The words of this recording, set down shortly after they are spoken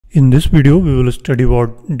In this video, we will study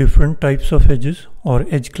about different types of edges or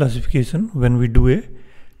edge classification when we do a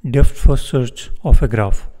depth first search of a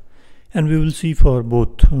graph. And we will see for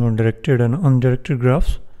both directed and undirected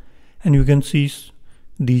graphs. And you can see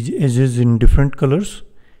these edges in different colors,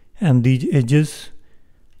 and these edges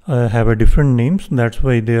have a different names. That's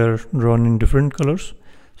why they are drawn in different colors.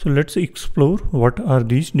 So let's explore what are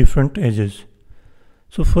these different edges.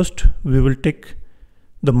 So first we will take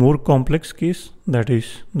the more complex case, that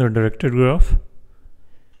is the directed graph,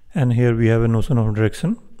 and here we have a notion of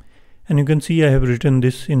direction, and you can see I have written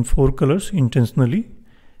this in 4 colors intentionally,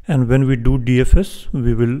 and when we do DFS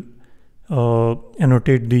we will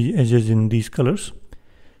annotate the edges in these colors.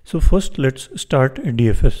 So first let's start a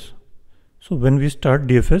DFS. So when we start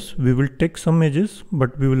DFS we will take some edges,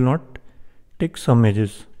 but we will not take some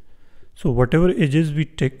edges. So whatever edges we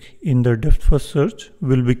take in the depth first search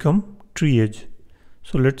will become tree edge.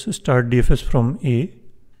 So let's start DFS from A.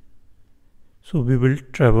 So we will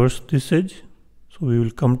traverse this edge. So we will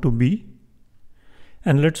come to B.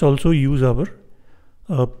 And let's also use our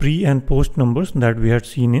pre and post numbers that we had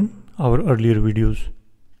seen in our earlier videos.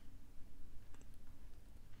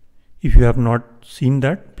 If you have not seen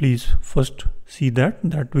that, please first see that.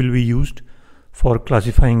 That will be used for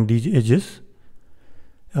classifying these edges,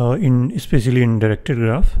 especially in directed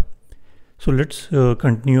graph. So let's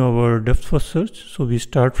continue our depth first search. So we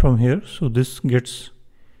start from here. So this gets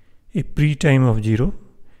a pre-time of 0.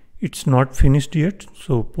 It's not finished yet,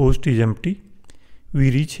 so post is empty. We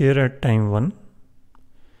reach here at time 1.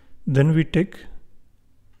 Then we take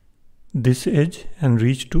this edge and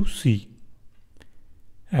reach to C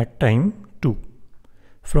at time 2.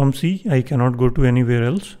 From C I cannot go to anywhere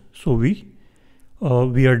else, so we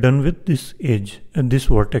are done with this edge and this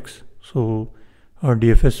vertex. So our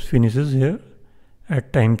DFS finishes here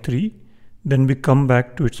at time 3. Then we come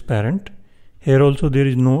back to its parent. Here also there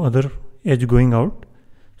is no other edge going out,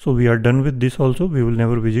 so we are done with this also. We will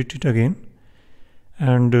never visit it again,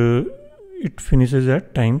 and it finishes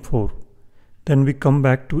at time 4. Then we come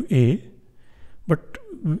back to A, but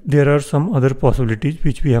there are some other possibilities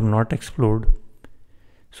which we have not explored.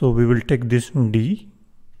 So we will take this D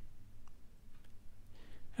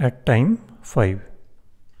at time 5.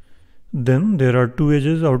 Then there are 2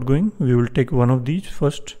 edges outgoing. We will take one of these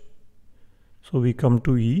first. So we come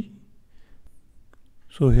to E.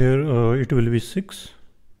 So here it will be 6.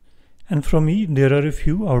 And from E there are a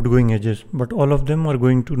few outgoing edges, but all of them are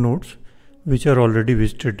going to nodes which are already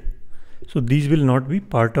visited. So these will not be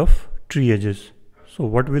part of tree edges. So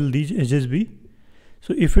what will these edges be?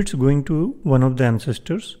 So if it's going to one of the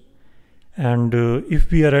ancestors, and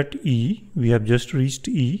if we are at E, we have just reached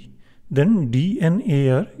E, then D and A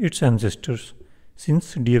are its ancestors.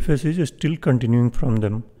 Since DFS is still continuing from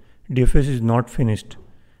them, DFS is not finished.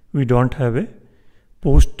 We don't have a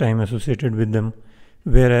post time associated with them.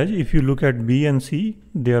 Whereas if you look at B and C,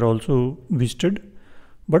 they are also visited,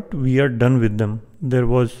 but we are done with them. There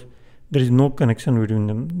is no connection between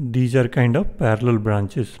them. These are kind of parallel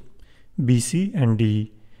branches, BC and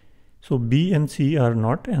DE. So B and C are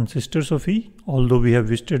not ancestors of E, although we have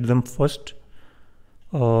visited them first.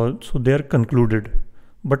 So they are concluded,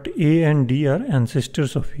 but A and D are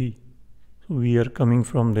ancestors of E. So we are coming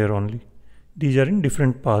from there only. These are in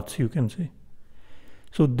different paths, you can say.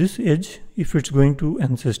 So this edge, if it's going to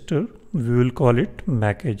ancestor, we will call it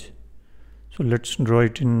back edge. So let's draw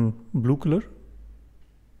it in blue color.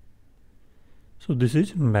 So this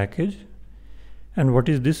is back edge. And what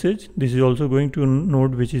is this edge? This is also going to a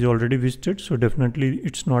node which is already visited. So definitely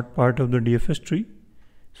it's not part of the DFS tree.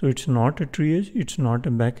 So it's not a tree edge, it's not a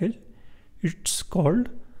back edge, it's called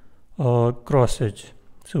cross edge.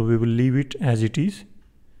 So we will leave it as it is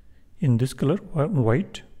in this color,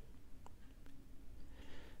 white.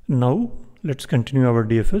 Now let's continue our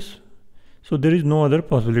DFS. So there is no other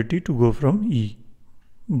possibility to go from E.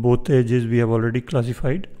 Both edges we have already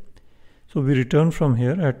classified. So we return from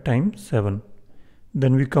here at time 7.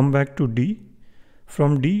 Then we come back to D.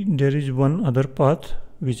 From D there is one other path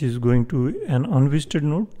which is going to an unvisited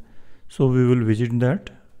node. So we will visit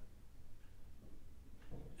that,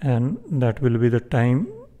 and that will be the time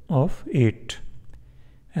of 8.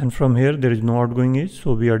 And from here there is no outgoing edge,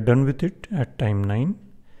 so we are done with it at time 9.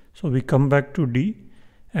 So we come back to D.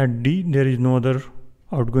 At D there is no other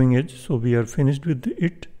outgoing edge, so we are finished with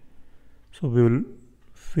it. So we will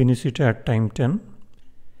finish it at time 10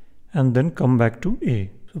 and then come back to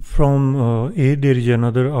A. So from A there is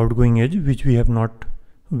another outgoing edge which we have not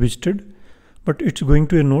visited, but it's going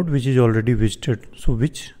to a node which is already visited. So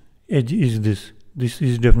which edge is this? This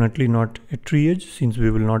is definitely not a tree edge, since we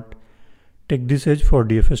will not take this edge for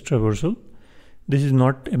DFS traversal. This is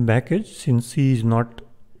not a back edge, since C is not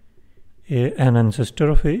an ancestor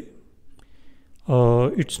of A.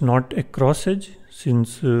 It's not a cross edge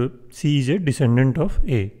since C is a descendant of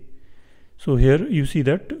A. So here you see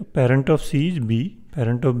that parent of C is B,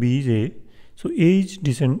 parent of B is A. So A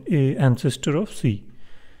is ancestor of C.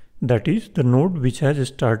 That is the node which has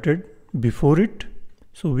started before it.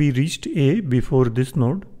 So we reached A before this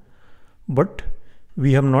node, but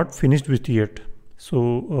we have not finished with yet.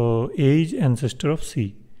 So A is ancestor of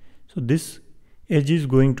C. So this edge is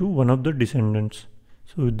going to one of the descendants.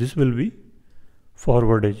 So this will be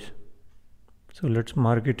forward edge. So let's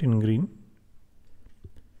mark it in green.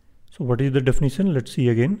 So what is the definition? Let's see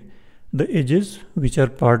again. The edges which are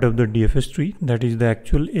part of the DFS tree, that is the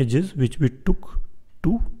actual edges which we took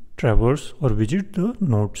to traverse or visit the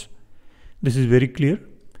nodes. This is very clear.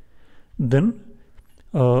 Then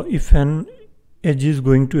if an edge is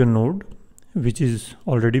going to a node which is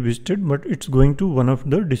already visited, but it's going to one of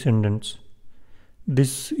the descendants.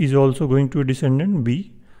 This is also going to a descendant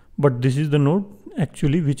B, but this is the node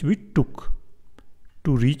actually which we took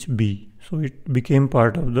to reach B. So it became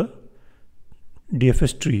part of the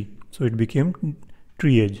DFS tree. So it became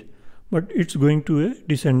tree edge, but it's going to a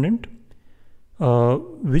descendant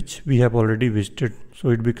which we have already visited. So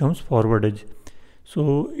it becomes forward edge.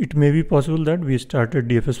 So it may be possible that we started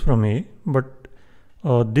DFS from A, but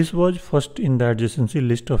this was first in the adjacency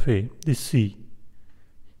list of A, this C.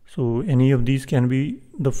 So any of these can be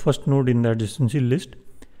the first node in the adjacency list.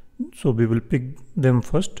 So we will pick them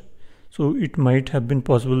first. So it might have been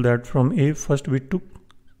possible that from A first we took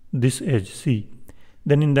this edge C.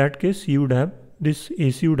 Then in that case you would have this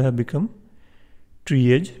AC would have become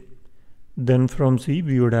tree edge. Then from C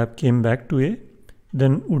we would have came back to A,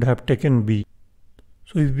 then would have taken B.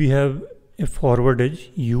 So if we have a forward edge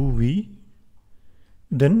UV,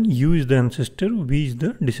 then U is the ancestor, V is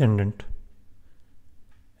the descendant.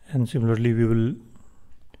 And similarly we will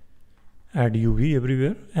add UV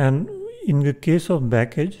everywhere. And in the case of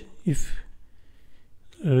back edge, if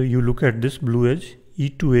you look at this blue edge E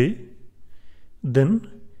to A, then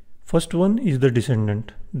first one is the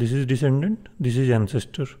descendant. This is descendant, this is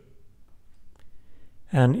ancestor.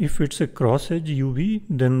 And if it's a cross edge UV,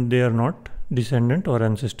 then they are not descendant or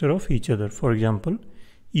ancestor of each other. For example,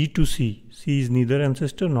 E to C. C is neither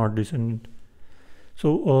ancestor nor descendant.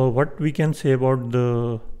 So what we can say about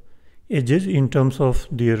the edges in terms of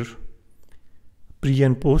their pre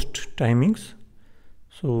and post timings.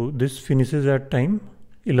 So this finishes at time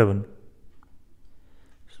 11.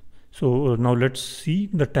 So now let's see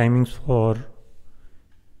the timings for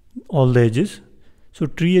all the edges. So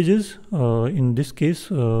tree edges, in this case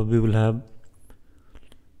we will have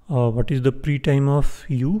what is the pre-time of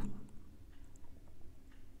U.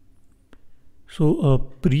 So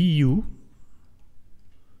pre-U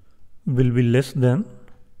will be less than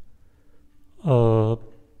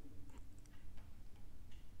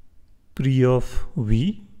pre of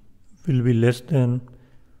V, will be less than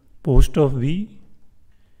post of V,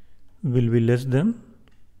 will be less than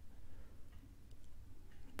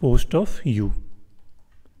post of U.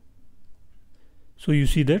 So you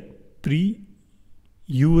see that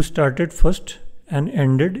pre-U started first and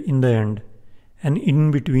ended in the end, and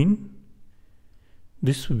in between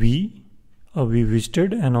this V we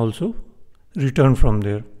visited and also returned from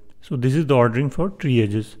there. So this is the ordering for tree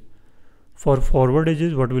edges. For forward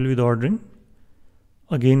edges, what will be the ordering?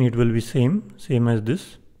 Again it will be same as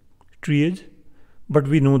this tree edge, but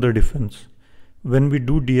we know the difference. When we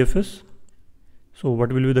do DFS, so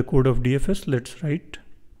what will be the code of DFS? Let's write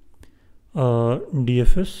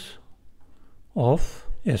DFS of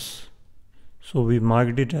S. So we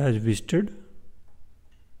marked it as visited,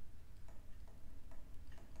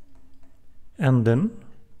 and then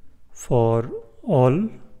for all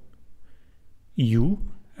U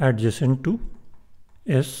adjacent to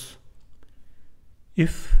S,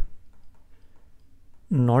 if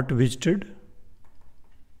not visited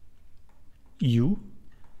U,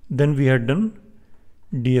 then we had done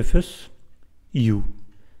DFS U.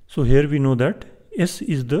 So here we know that S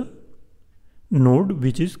is the node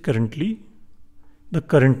which is currently the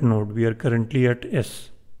current node. We are currently at S,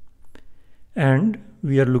 and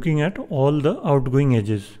we are looking at all the outgoing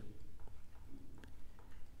edges,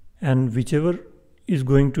 and whichever is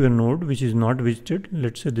going to a node which is not visited,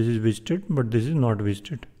 let's say this is visited but this is not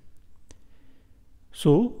visited.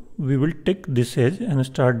 So we will take this edge and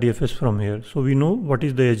start DFS from here. So we know what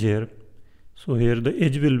is the edge here. So here the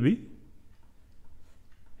edge will be,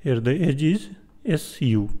 here the edge is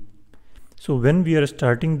SU. So when we are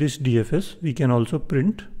starting this DFS, we can also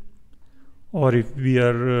print, or if we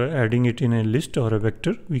are adding it in a list or a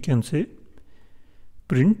vector, we can say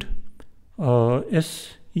print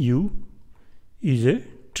SU is a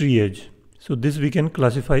tree edge. So this we can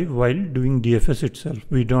classify while doing DFS itself.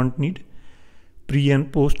 We don't need pre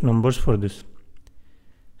and post numbers for this.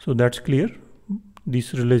 So that's clear.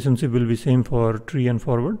 This relationship will be same for tree and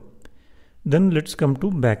forward. Then let's come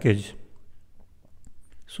to back edge.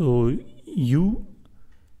 So U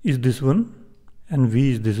is this one and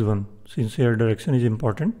V is this one, since here direction is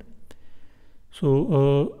important.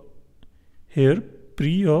 So here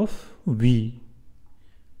pre of V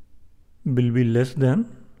will be less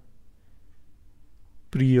than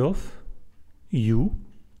pre of U,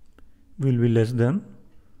 will be less than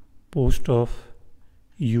post of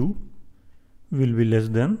U, will be less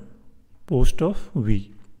than post of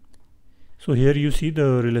V. So here you see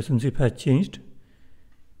the relationship has changed.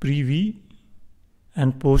 Pre V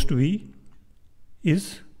and post V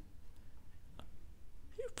is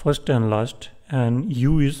first and last, and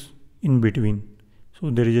U is in between. So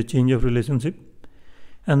there is a change of relationship.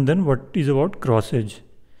 And then what is about cross edge?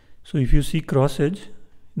 So if you see cross edge,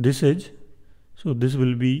 this edge, so this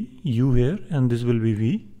will be U here and this will be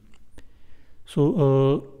V.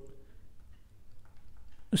 So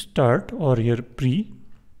start, or here pre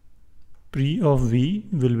of V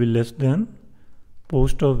will be less than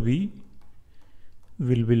post of V,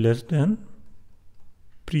 will be less than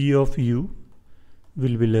pre of U,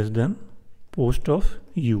 will be less than post of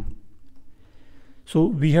U. So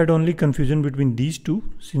we had only confusion between these two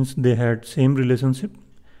since they had same relationship,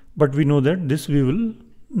 but we know that this we will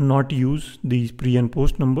not use these pre and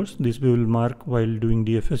post numbers. This we will mark while doing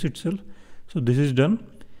DFS itself. So this is done,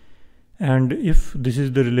 and if this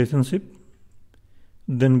is the relationship,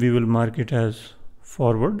 then we will mark it as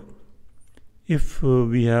forward. If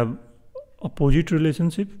we have opposite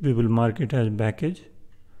relationship, we will mark it as back edge.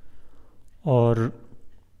 Or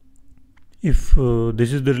if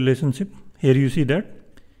this is the relationship, here you see that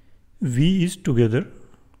V is together,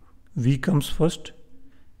 V comes first,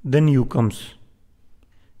 then U comes.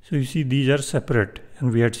 So you see these are separate,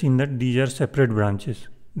 and we had seen that these are separate branches.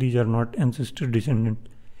 These are not ancestor descendant.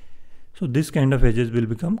 So this kind of edges will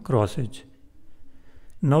become cross edge.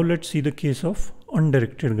 Now let's see the case of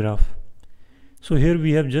undirected graph. So here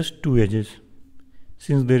we have just two edges.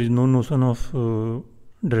 Since there is no notion of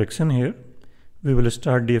direction here, we will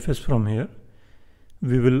start DFS from here.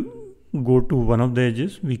 We will go to one of the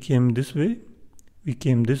edges. We came this way, we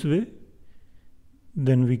came this way,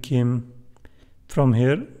 then we came from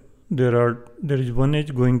here. There is one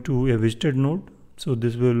edge going to a visited node, so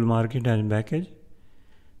this we will mark it as back edge.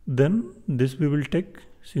 Then this we will take,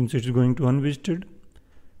 since it's going to unvisited,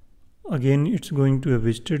 again it's going to a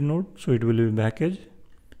visited node, so it will be back edge.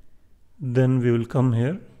 Then we will come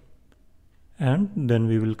here, and then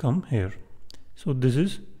we will come here. So this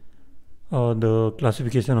is the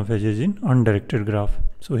classification of edges in undirected graph.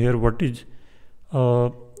 So here what is,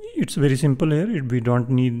 it's very simple here. We don't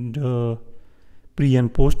need pre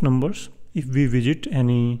and post numbers. If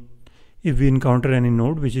we encounter any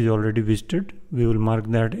node which is already visited, we will mark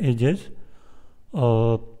that edge as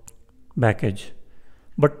back edge.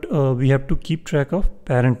 But we have to keep track of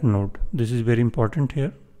parent node. This is very important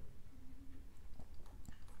here.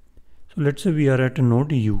 So let's say we are at a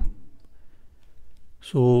node U.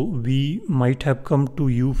 So we might have come to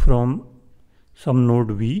U from some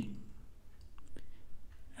node V,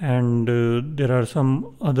 and there are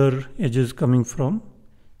some other edges coming from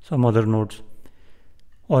some other nodes,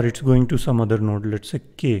 or it's going to some other node, let's say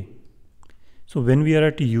K. So when we are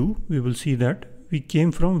at U, we will see that we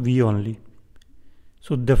came from V only.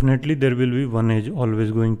 So definitely there will be one edge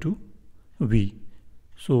always going to V.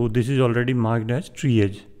 So this is already marked as tree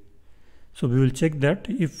edge. So we will check that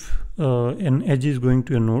if an edge is going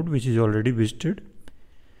to a node which is already visited,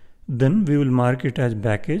 then we will mark it as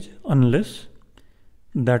back edge unless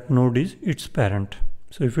that node is its parent.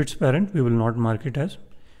 So if it's parent, we will not mark it as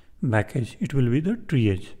back edge. It will be the tree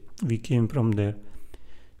edge. We came from there.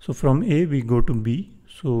 So from A we go to B.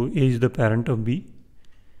 So A is the parent of B.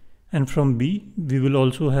 And from B we will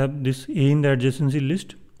also have this A in the adjacency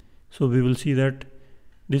list. So we will see that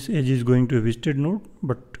this edge is going to a visited node,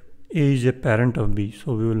 but A is a parent of B,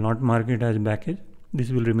 so we will not mark it as back edge. This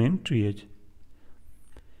will remain tree edge.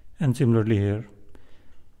 And similarly here.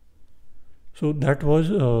 So that was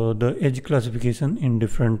the edge classification in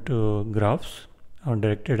different graphs,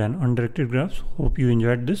 directed and undirected graphs. Hope you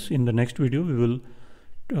enjoyed this. In the next video, we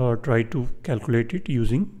will try to calculate it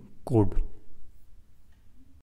using code.